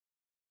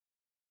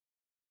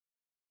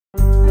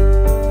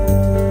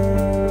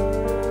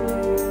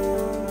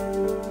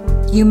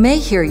You may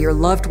hear your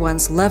loved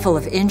one's level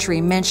of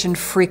injury mentioned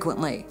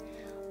frequently.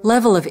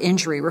 Level of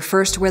injury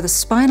refers to where the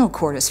spinal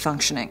cord is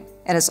functioning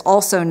and is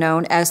also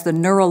known as the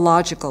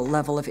neurological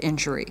level of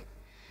injury.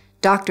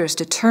 Doctors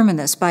determine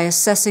this by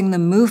assessing the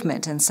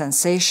movement and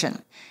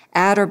sensation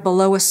at or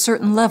below a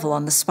certain level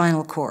on the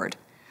spinal cord.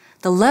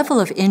 The level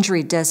of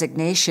injury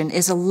designation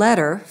is a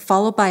letter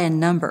followed by a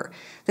number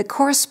that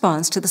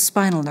corresponds to the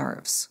spinal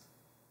nerves.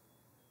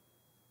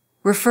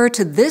 Refer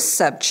to this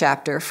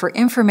subchapter for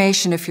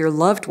information if your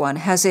loved one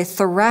has a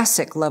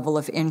thoracic level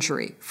of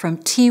injury from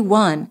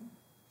T1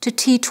 to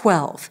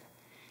T12.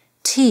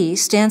 T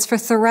stands for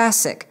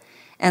thoracic,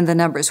 and the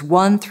numbers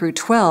 1 through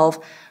 12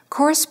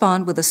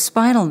 correspond with the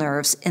spinal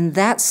nerves in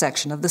that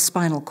section of the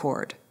spinal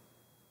cord.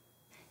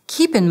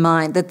 Keep in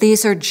mind that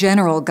these are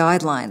general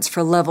guidelines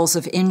for levels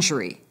of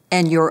injury,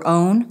 and your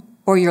own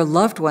or your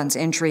loved one's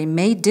injury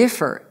may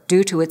differ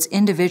due to its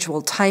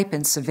individual type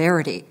and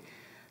severity.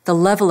 The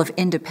level of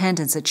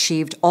independence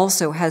achieved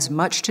also has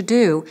much to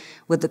do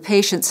with the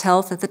patient's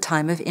health at the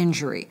time of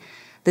injury.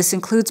 This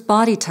includes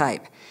body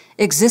type,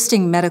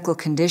 existing medical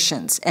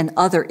conditions, and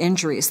other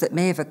injuries that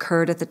may have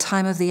occurred at the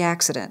time of the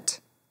accident.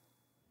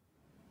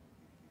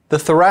 The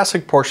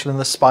thoracic portion of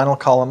the spinal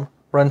column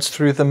runs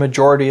through the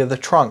majority of the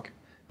trunk,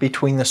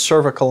 between the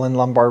cervical and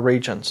lumbar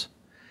regions.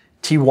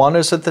 T1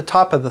 is at the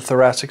top of the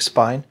thoracic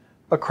spine,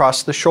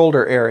 across the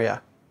shoulder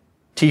area.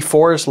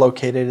 T4 is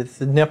located at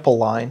the nipple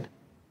line.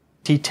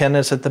 T10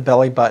 is at the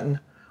belly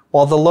button,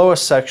 while the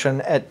lowest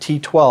section at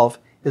T12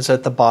 is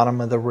at the bottom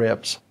of the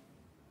ribs.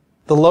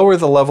 The lower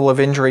the level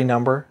of injury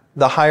number,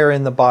 the higher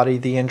in the body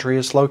the injury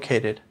is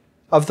located.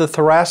 Of the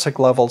thoracic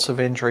levels of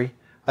injury,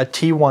 a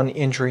T1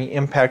 injury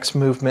impacts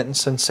movement and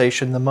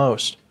sensation the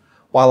most,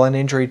 while an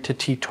injury to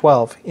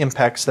T12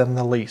 impacts them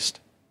the least.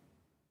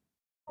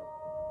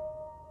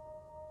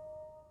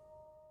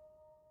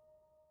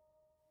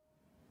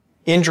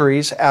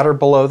 Injuries at or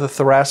below the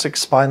thoracic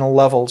spinal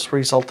levels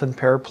result in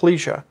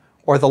paraplegia,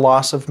 or the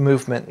loss of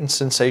movement and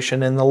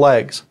sensation in the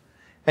legs,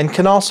 and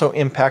can also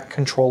impact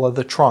control of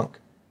the trunk.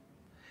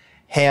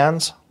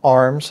 Hands,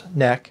 arms,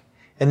 neck,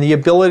 and the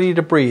ability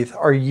to breathe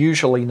are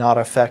usually not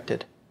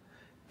affected.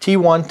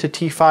 T1 to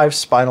T5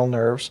 spinal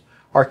nerves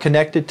are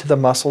connected to the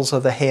muscles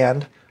of the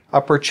hand,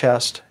 upper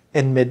chest,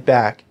 and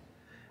mid-back.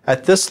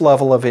 At this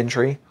level of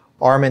injury,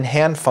 arm and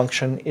hand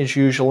function is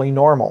usually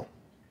normal.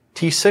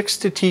 T6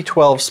 to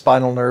T12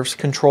 spinal nerves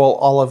control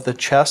all of the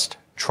chest,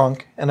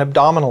 trunk, and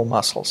abdominal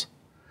muscles.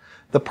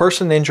 The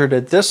person injured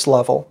at this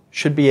level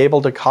should be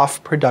able to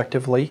cough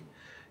productively,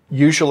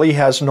 usually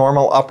has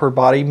normal upper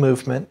body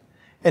movement,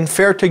 and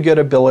fair to good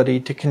ability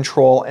to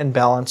control and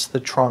balance the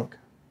trunk.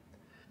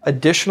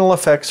 Additional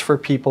effects for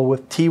people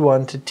with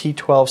T1 to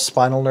T12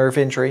 spinal nerve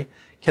injury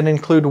can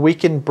include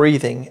weakened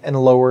breathing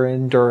and lower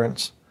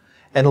endurance,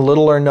 and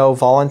little or no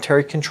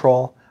voluntary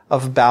control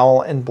of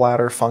bowel and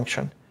bladder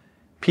function.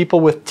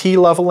 People with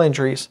T-level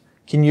injuries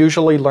can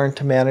usually learn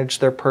to manage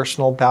their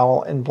personal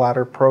bowel and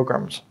bladder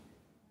programs.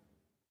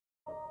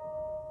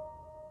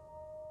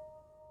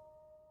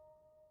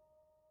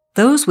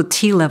 Those with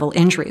T-level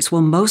injuries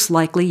will most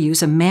likely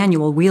use a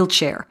manual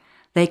wheelchair.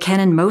 They can,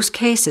 in most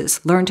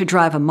cases, learn to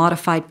drive a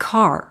modified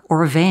car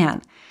or a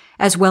van,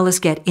 as well as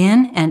get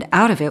in and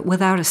out of it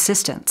without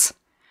assistance.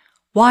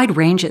 Wide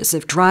ranges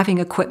of driving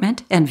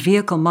equipment and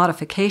vehicle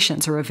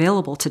modifications are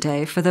available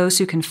today for those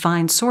who can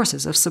find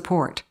sources of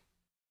support.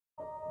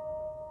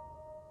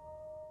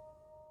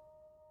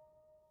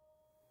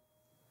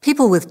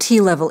 People with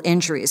T-level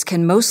injuries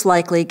can most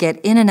likely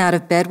get in and out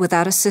of bed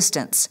without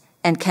assistance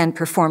and can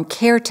perform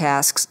care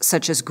tasks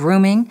such as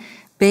grooming,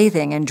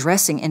 bathing, and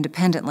dressing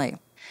independently.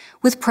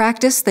 With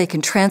practice, they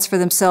can transfer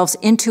themselves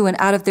into and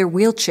out of their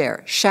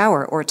wheelchair,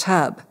 shower, or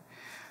tub.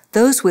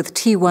 Those with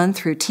T1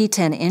 through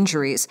T10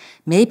 injuries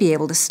may be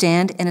able to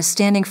stand in a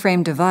standing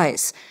frame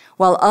device,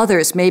 while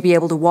others may be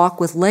able to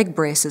walk with leg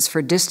braces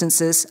for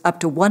distances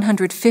up to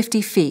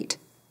 150 feet.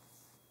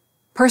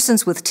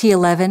 Persons with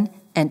T11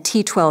 and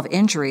T12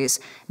 injuries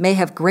may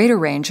have greater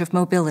range of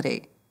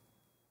mobility.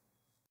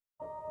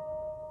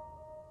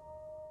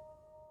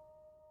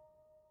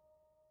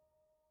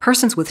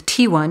 Persons with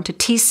T1 to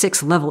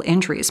T6 level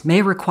injuries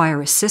may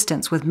require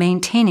assistance with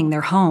maintaining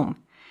their home.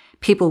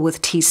 People with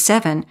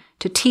T7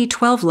 to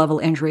T12 level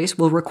injuries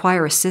will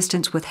require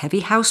assistance with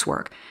heavy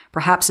housework,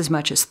 perhaps as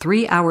much as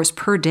 3 hours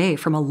per day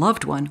from a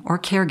loved one or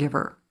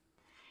caregiver.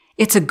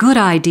 It's a good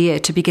idea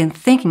to begin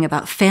thinking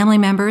about family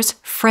members,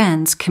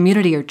 friends,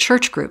 community, or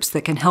church groups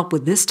that can help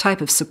with this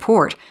type of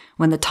support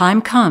when the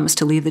time comes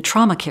to leave the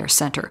trauma care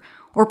center,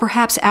 or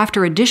perhaps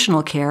after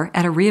additional care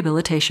at a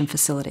rehabilitation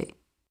facility.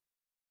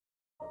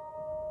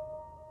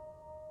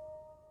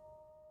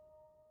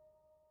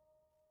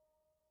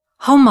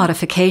 Home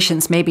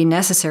modifications may be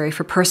necessary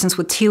for persons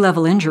with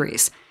T-level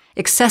injuries.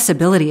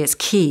 Accessibility is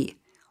key.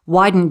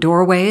 Widened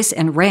doorways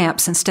and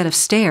ramps instead of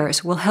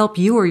stairs will help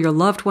you or your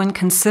loved one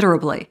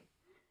considerably.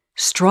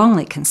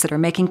 Strongly consider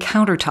making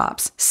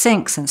countertops,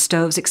 sinks, and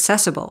stoves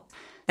accessible,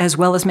 as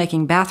well as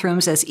making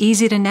bathrooms as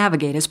easy to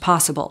navigate as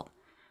possible.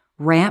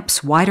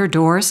 Ramps, wider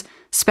doors,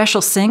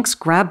 special sinks,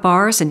 grab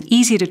bars, and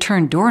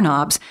easy-to-turn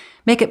doorknobs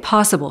make it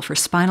possible for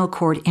spinal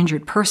cord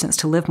injured persons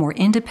to live more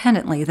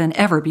independently than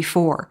ever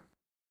before.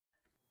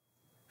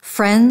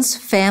 Friends,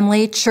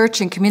 family, church,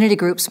 and community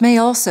groups may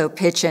also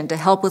pitch in to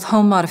help with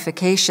home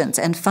modifications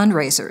and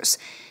fundraisers.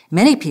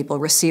 Many people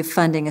receive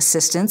funding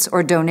assistance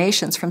or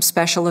donations from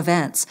special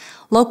events,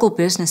 local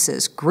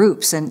businesses,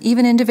 groups, and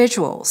even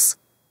individuals.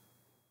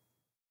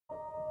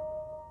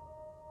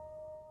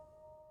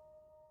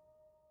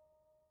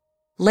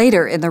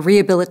 Later in the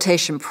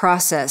rehabilitation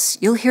process,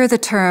 you'll hear the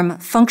term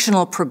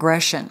functional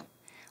progression,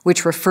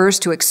 which refers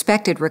to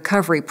expected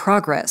recovery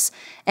progress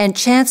and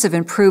chance of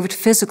improved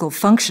physical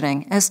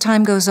functioning as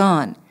time goes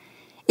on.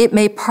 It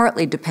may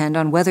partly depend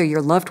on whether your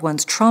loved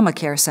one's trauma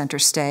care center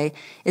stay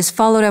is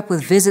followed up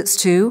with visits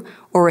to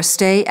or a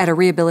stay at a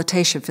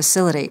rehabilitation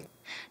facility.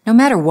 No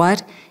matter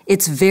what,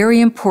 it's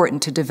very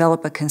important to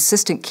develop a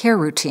consistent care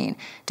routine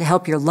to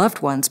help your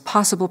loved one's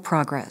possible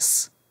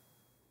progress.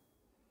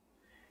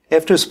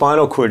 After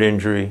spinal cord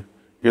injury,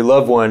 your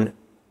loved one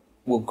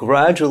will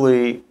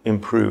gradually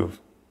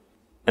improve.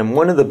 And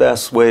one of the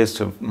best ways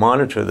to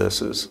monitor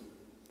this is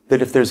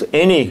that if there's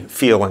any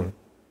feeling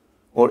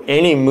or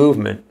any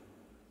movement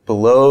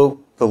below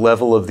the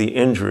level of the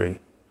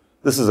injury,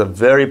 this is a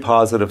very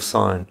positive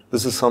sign.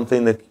 This is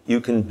something that you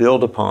can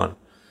build upon.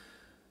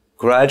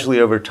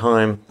 Gradually over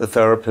time, the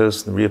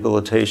therapists and the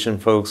rehabilitation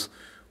folks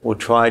will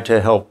try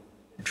to help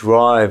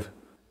drive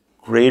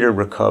greater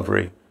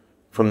recovery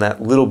from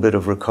that little bit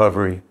of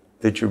recovery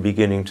that you're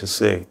beginning to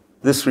see.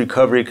 This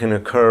recovery can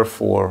occur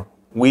for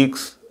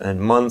weeks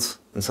and months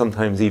and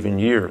sometimes even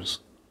years.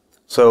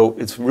 So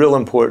it's real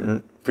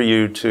important for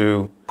you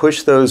to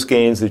push those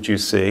gains that you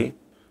see,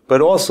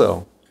 but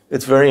also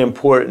it's very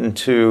important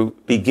to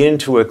begin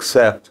to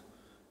accept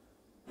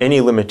any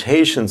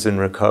limitations in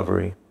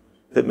recovery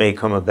that may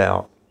come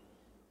about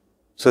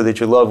so that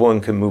your loved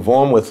one can move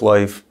on with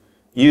life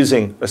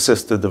using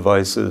assisted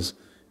devices,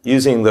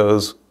 using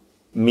those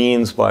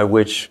means by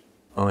which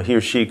he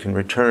or she can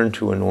return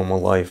to a normal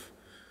life.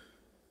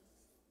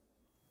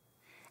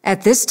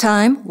 At this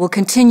time, we'll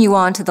continue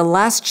on to the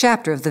last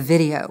chapter of the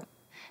video.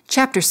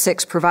 Chapter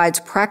 6 provides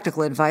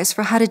practical advice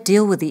for how to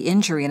deal with the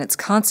injury and its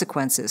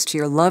consequences to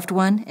your loved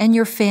one and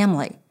your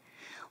family.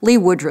 Lee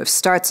Woodruff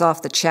starts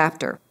off the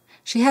chapter.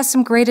 She has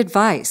some great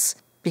advice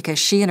because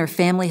she and her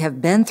family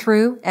have been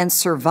through and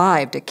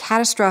survived a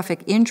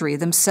catastrophic injury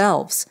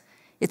themselves.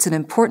 It's an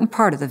important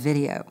part of the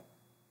video.